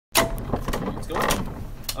go.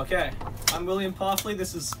 Okay, I'm William Poffley.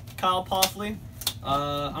 This is Kyle Poffley.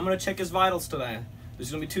 I'm gonna check his vitals today.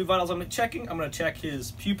 There's gonna be 2 vitals I'm checking. I'm gonna check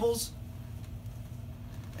his pupils,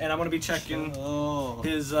 and I'm gonna be checking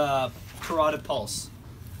his carotid pulse.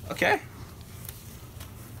 Okay.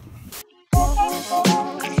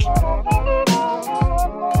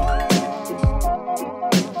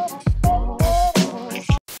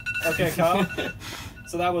 Okay, Kyle.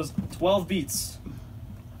 So that was 12 beats.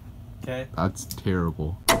 Okay. That's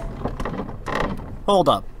terrible. Hold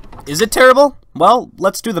up. Is it terrible? Well,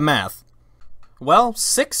 let's do the math. Well,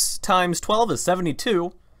 6 times 12 is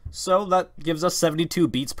 72, so that gives us 72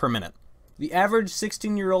 beats per minute. The average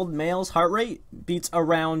 16-year-old male's heart rate beats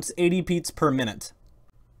around 80 beats per minute.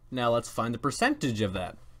 Now let's find the percentage of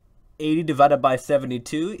that. 80 divided by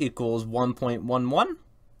 72 equals 1.11.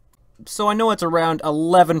 So I know it's around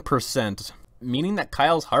 11%, meaning that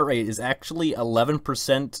Kyle's heart rate is actually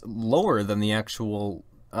 11% lower than the actual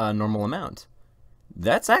normal amount.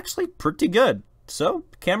 That's actually pretty good. So,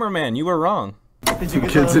 cameraman, you were wrong.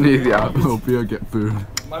 Kids in Ethiopia get food.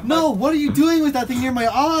 No, what are you doing with that thing near my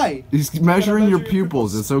eye? He's measuring your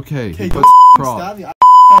pupils. It's okay. Okay, He don't puts stab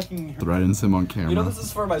me. threatens him on camera. You know this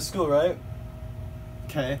is for my school, right?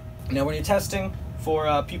 Okay. Now when you're testing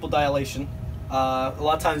for pupil dilation, a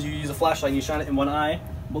lot of times you use a flashlight and you shine it in one eye.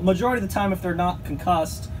 But majority of the time, if they're not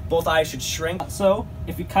concussed, both eyes should shrink. So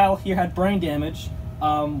if Kyle here had brain damage,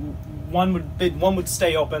 one would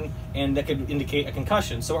stay open, and that could indicate a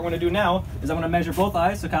concussion. So what we're going to do now is I'm going to measure both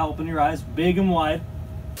eyes. So Kyle, open your eyes, big and wide.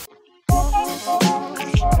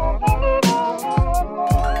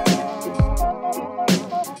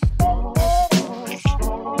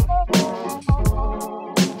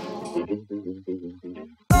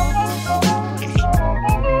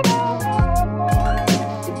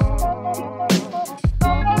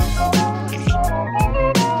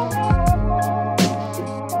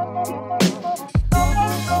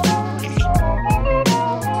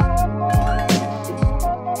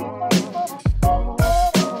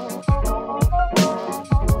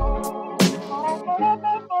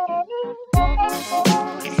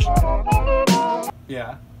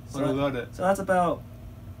 Yeah. So that's about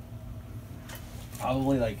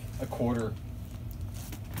probably like a quarter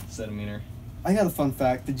centimeter. I got a fun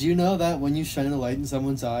fact. Did you know that when you shine a light in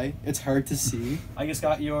someone's eye, it's hard to see? I just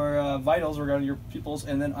got your vitals regarding your pupils,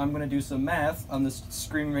 and then I'm going to do some math on this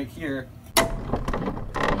screen right here.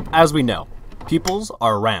 As we know, pupils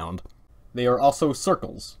are round. They are also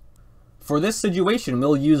circles. For this situation,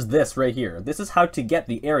 we'll use this right here. This is how to get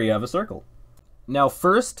the area of a circle. Now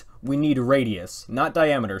first, we need radius, not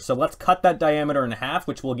diameter. So let's cut that diameter in half,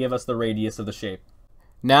 which will give us the radius of the shape.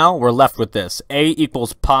 Now we're left with this. A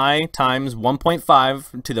equals pi times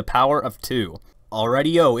 1.5 to the power of 2.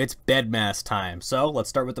 Alrighty-o, it's bed mass time. So let's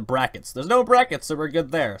start with the brackets. There's no brackets, so we're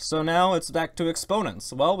good there. So now it's back to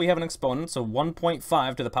exponents. Well, we have an exponent, so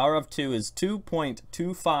 1.5 to the power of 2 is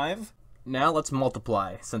 2.25. Now let's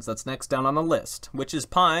multiply, since that's next down on the list, which is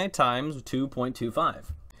pi times 2.25.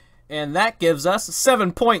 And that gives us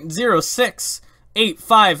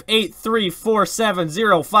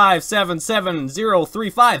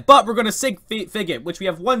 7.0685834705777035. But we're gonna sig fig it, which we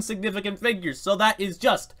have one significant figure, so that is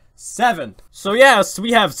just 7. So yes,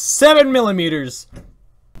 we have 7 millimeters.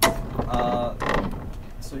 So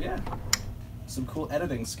yeah, some cool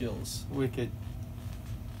editing skills. Wicked.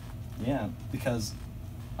 Yeah, because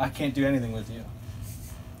I can't do anything with you.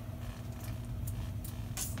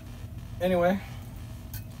 Anyway.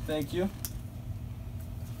 Thank you.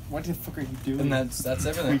 What the fuck are you doing? And that's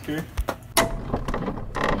everything. Tweaker.